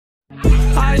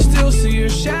still see your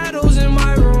shadows in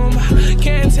my room.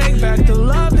 Can't take back the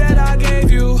love that I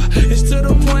gave you. It's to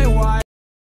the point why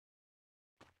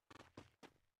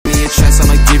chance,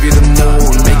 I'ma give you the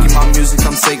moon. Making my music,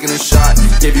 I'm taking a shot.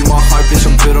 Give you my heart, bitch,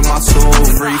 I'm building my soul.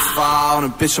 Free file,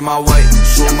 and a bitch on my way.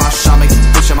 Shooting my shot, make a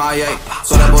bitch on my yay.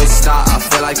 So that boy stop, I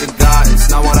feel like a god. It's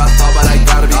not what I thought, but I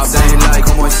gotta be sane. Like,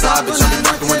 come on side, bitch, I be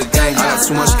rocking with the gang. I got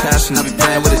too much cash, and I be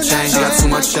playing with a chain. She got too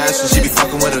much cash, and she be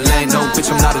fucking with a lane. No, bitch,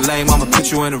 I'm not a lame, I'ma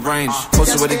put you in the range.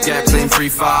 Posted with a gap, playing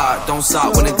free fire. Don't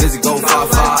stop when it glizzy, go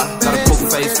 5-5. Got a poker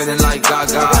face, feeling like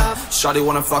Gaga. Shawty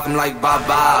wanna fuck him like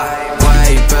bye-bye.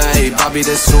 Wait, babe, I'll be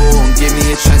there soon. Give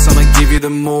me a chance, I'ma give you the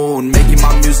moon. Making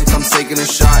my music, I'm taking a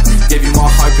shot. Give you my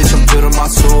heart, bitch, I'm building my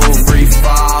soul. Free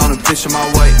file, and a bitch on my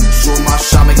way. Shoot my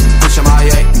shot, make a bitch on my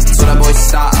yay. So that boy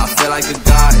stop, I feel like a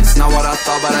god. It's not what I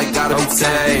thought, but I gotta be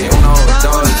tame. Uno,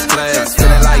 dos, tres,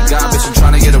 feeling like God, bitch, I'm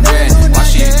trying to get a win. Why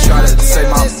she try to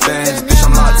save my fans? Bitch,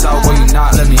 I'm locked out, where you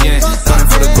not, let me in. Gunning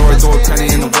for the glory, throw a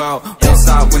penny in the well. Won't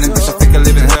stop winning, bitch, I think I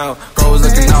live in hell. Girl was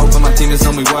looking out, but my demons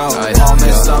know me well. All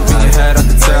messed up in your head, I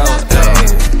can tell.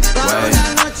 Wait,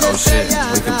 oh shit,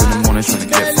 wake up in the morning trying to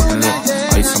get fucking lit.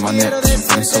 Ice on my neck, I'm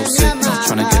feeling so sick.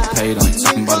 Trying to get paid, I'm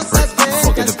talking about a brick.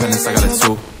 Fuck independence, I got a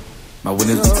two. My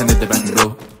winners be tinted, they back and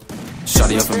blue.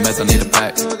 Shawty up a mess, I need a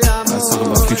pack. Let's talk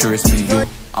about future, it's me, you.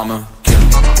 I'ma kill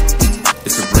him.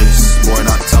 It's a race, boy,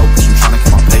 not tell, bitch, I'm trying to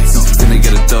keep my pace. Finna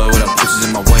get a dub without bitches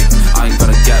in my way. I ain't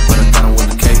got a gap, but I gotta win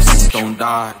the case. Don't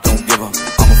die, don't give up.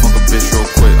 I'ma fuck a bitch real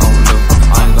quick, I don't live.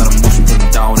 I ain't got a motion, put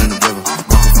him down in the river.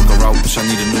 Bitch, I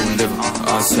need a new liver.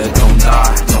 I said don't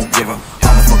die, don't give up.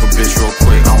 I'ma fuck a bitch real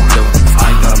quick, I don't live her. I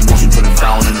ain't got a motion, put him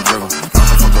down in the river.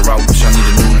 I'ma fuck her out, bitch, I need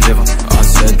a new liver. I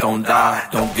said don't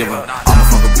die, don't give up. I'ma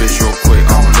fuck a bitch real quick,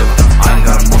 I don't live her. I ain't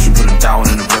got a motion, put him down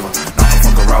in the river. I'ma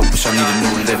fuck her out, bitch, I need a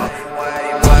new liver.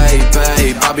 Wait,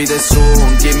 babe, I'll be there soon.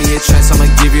 Give me a chance, I'ma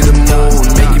give you the moon.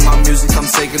 Making my music, I'm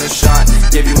taking a shot.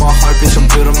 Give you my heart, bitch, I'm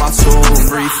building my soul.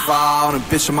 Free file, and a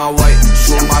bitch on my way.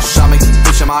 Shooting my shot, make a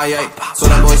bitch on my yay. So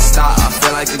that boy stop, I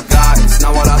feel like a god. It's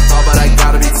not what I thought, but I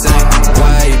gotta be tame.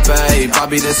 Wait, babe, I'll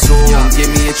be there soon.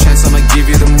 Give me a chance, I'ma give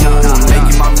you the moon.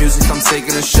 Making my music, I'm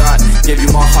taking a shot. Give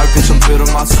you my heart, bitch, I'm building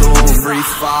my soul. Free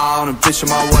file, and a bitch on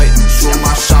my way. Shooting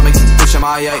my shot, make a bitch on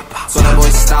my yay. So that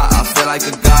boy stop, I feel like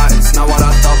a god. It's not what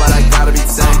I thought, but I gotta be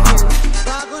tame.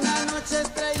 Bajo una noche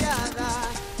estrellada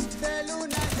de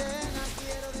luna llena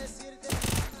quiero decirte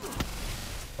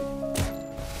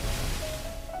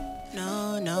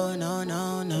no, no, no,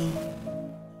 no, no.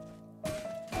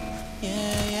 Yeah,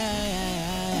 yeah, yeah,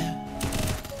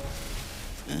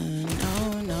 yeah.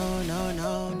 No, no, no,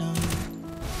 no, no.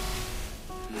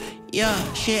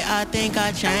 Yeah, shit, I think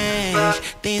I changed.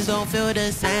 Things don't feel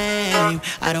the same.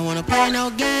 I don't wanna play no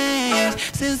games.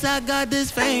 Since I got this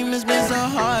fame, it's been so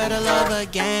hard to love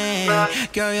again.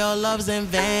 Girl, your love's in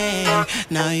vain.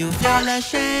 Now you feel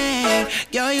ashamed.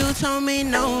 Girl, you told me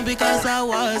no because I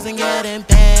wasn't getting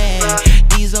paid.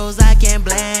 These hoes I can't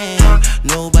blame.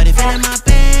 Nobody feeling my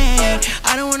pain.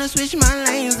 I don't wanna switch my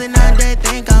lanes and now they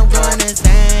think I'm going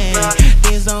insane.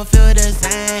 Things don't feel the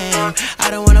same. I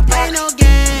don't wanna play no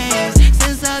games.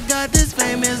 Since I got this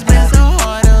fame, it's been so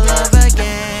hard to love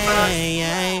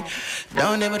again.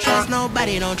 Don't ever trust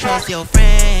nobody, don't trust your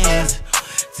friends.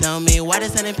 Tell me why they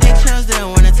sending pictures, they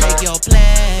don't wanna take your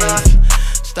place.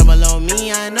 Stumble on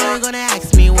me, I know you're gonna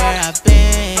ask me where I've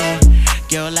been.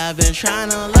 Girl, I've been trying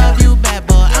to love you back,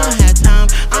 but I don't have time,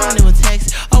 I don't even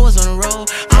text. Always on the road,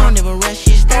 I don't even rest.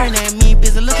 She's staring at me,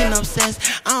 busy looking obsessed.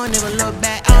 I don't even look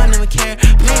back, I don't even care.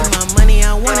 Make my money,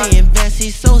 I wanna invest.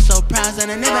 He's so surprised that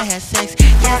I never had sex.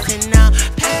 Yes and now,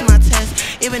 pass my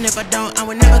test. Even if I don't, I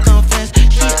would never confess.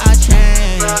 I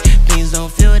changed, things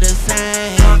don't feel the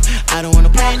same. I don't wanna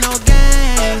play no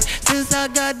games. Since I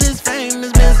got this fame,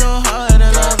 it's been so hard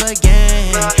to love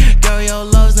again. Girl, your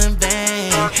love's in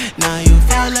vain. Now you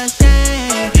feel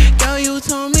ashamed. Girl, you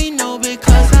told me no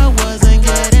because I wasn't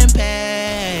getting paid.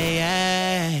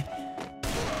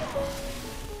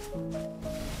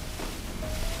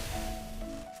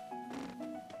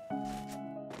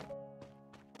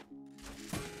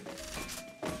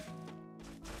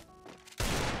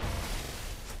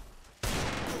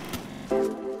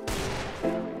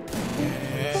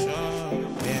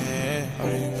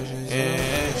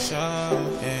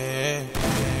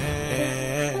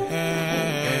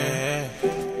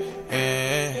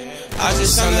 I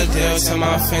just signed a deal to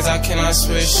my fans, I cannot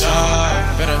switch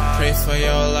up. Better pray for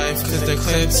your life, cause the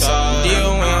clip's up.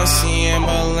 Deal when I'm seeing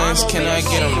balance, can I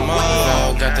get him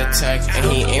up? Got the tech, and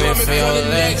he aiming for your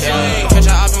leg, yeah. Catch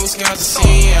her up and we skin out the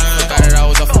scene, yeah. Got it, I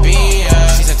was off a beam,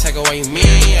 yeah. She said take away me,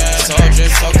 yeah. So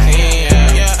drip, so clean,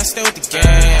 yeah. Yeah, I stay with the gang,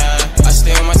 yeah. I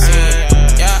stay on my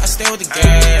team, yeah. I stay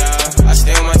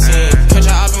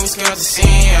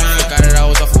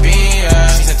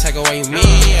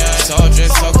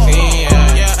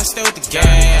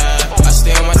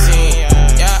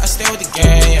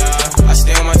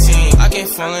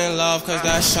fall in love, cause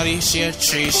that shawty, she a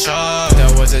tree shot.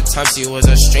 There was a time she was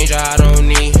a stranger, I don't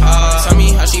need her. Tell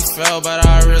me how she felt, but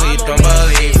I really don't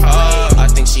believe her. I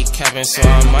think she capping, so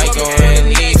I might go and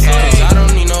leave her. Cause I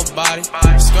don't need nobody,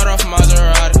 skirt off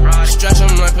Maserati, stretch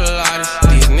them like Pilates.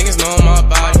 These niggas know my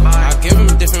body, I give them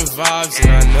different vibes,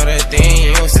 and I know that they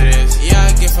ain't used to this. Yeah,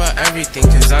 I give her everything,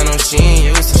 cause I know she ain't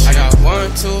used to shit. I got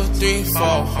 1, 2, 3, 4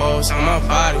 hoes on my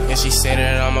body, and she say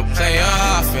that I'm a player,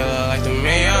 I feel her like the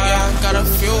mayor. Yeah, I got a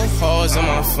few hoes on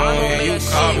my phone, yeah, you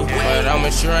call me, but I'm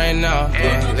with you right now,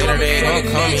 yeah, later they gon'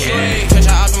 call me, yeah. Catch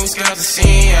her out and we skip out the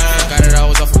scene, yeah. Got it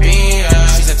always off a beam, yeah.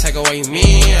 She said take away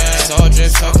me, yeah. So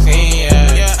drip so clean,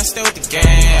 yeah. Yeah, I stay with the gang,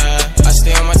 yeah. I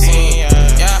stay on my team,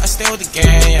 yeah. Yeah, I stay with the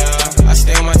gang, yeah. I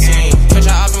stay on my team. Catch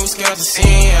her out and we skip out the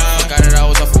scene, yeah. Got it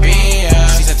always off a beam, yeah.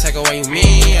 She said take away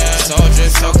me, yeah. So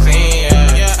drip so clean,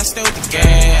 yeah. Yeah, I stay with the gang,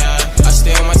 yeah. I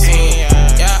stay on my team,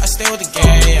 yeah. Yeah, I stay with the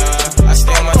gang, yeah. I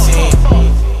stay on my team.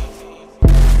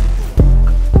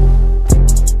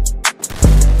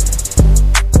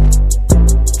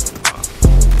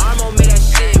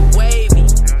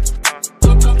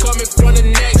 From the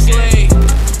next lane.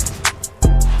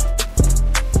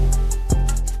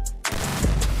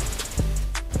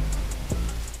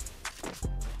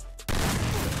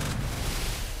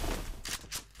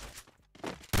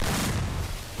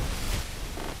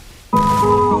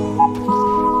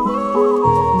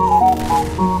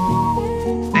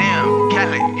 Damn,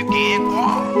 Kelly, you getting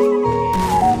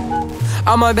quiet.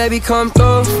 All my baby come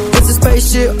through. It's a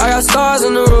spaceship, I got stars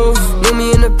on the roof. Knew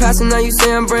me in the past and now you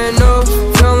say I'm brand new.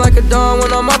 Feeling like a dawn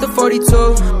when I'm out the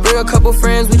 42. Bring a couple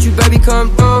friends with you, baby, come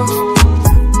through.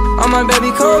 All my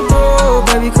baby come through,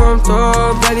 baby come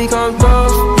through, baby come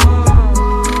through.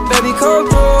 Baby come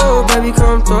through, baby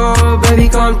come through, baby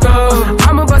come through.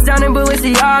 I'ma bust down in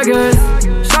Balenciagas.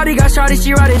 Shawty got shawty,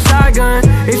 she riding shotgun.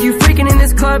 If you freaking in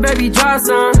this club, baby, drop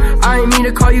some. I ain't mean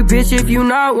to call you bitch if you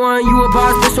not one. You a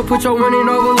boss, bitch, so put your winning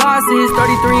over losses.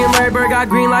 33 and Larry Bird got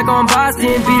green like on Boston.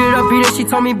 Beat it up, beat it, she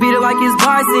told me beat it like it's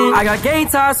Boston. I got game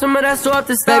time, some of that so up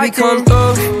to Stockton. Baby, come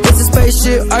through, it's a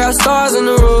spaceship, I got stars on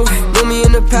the roof. Knew me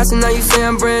in the past and now you say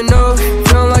I'm brand new.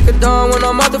 Feeling like a dawn when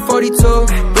I'm out the 42.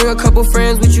 Bring a couple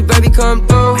friends with you, baby, come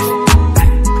through.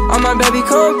 All my baby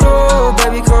come through,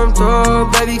 baby come through,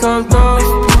 baby come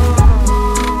through.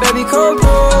 Baby come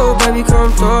through, baby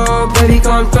come through, baby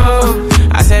come through.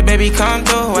 I said baby come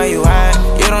through, where you at?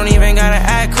 You don't even gotta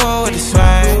act cool with the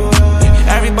swag.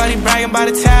 Everybody bragging about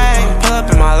the tag. Pull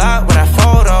up in my lot with that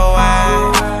photo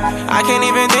at. I can't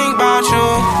even think about you.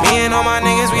 Me and all my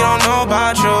niggas, we don't know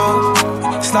about you.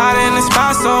 Slide in the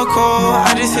spot so cool,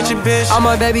 I just hit your bitch. All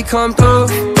my baby come through.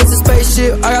 It's a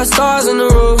spaceship, I got stars on the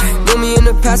roof. Knew me in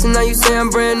the past and now you say I'm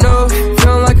brand new.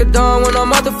 Feeling like a dawn when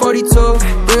I'm out the 42.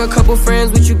 Bring a couple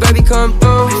friends with you, baby, come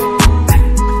through.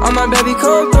 All my baby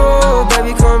come through,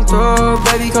 baby come through,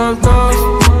 baby come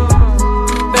through.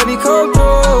 Baby come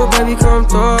through, baby come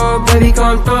through, baby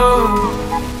come through.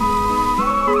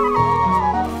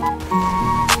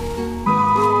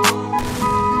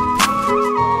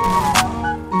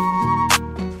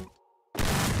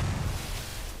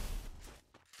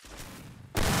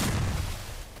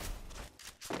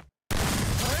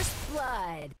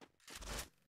 Blood.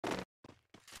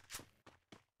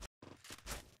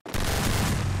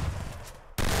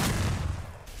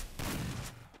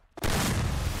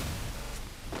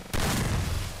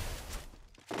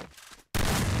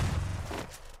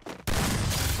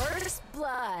 First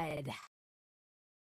blood.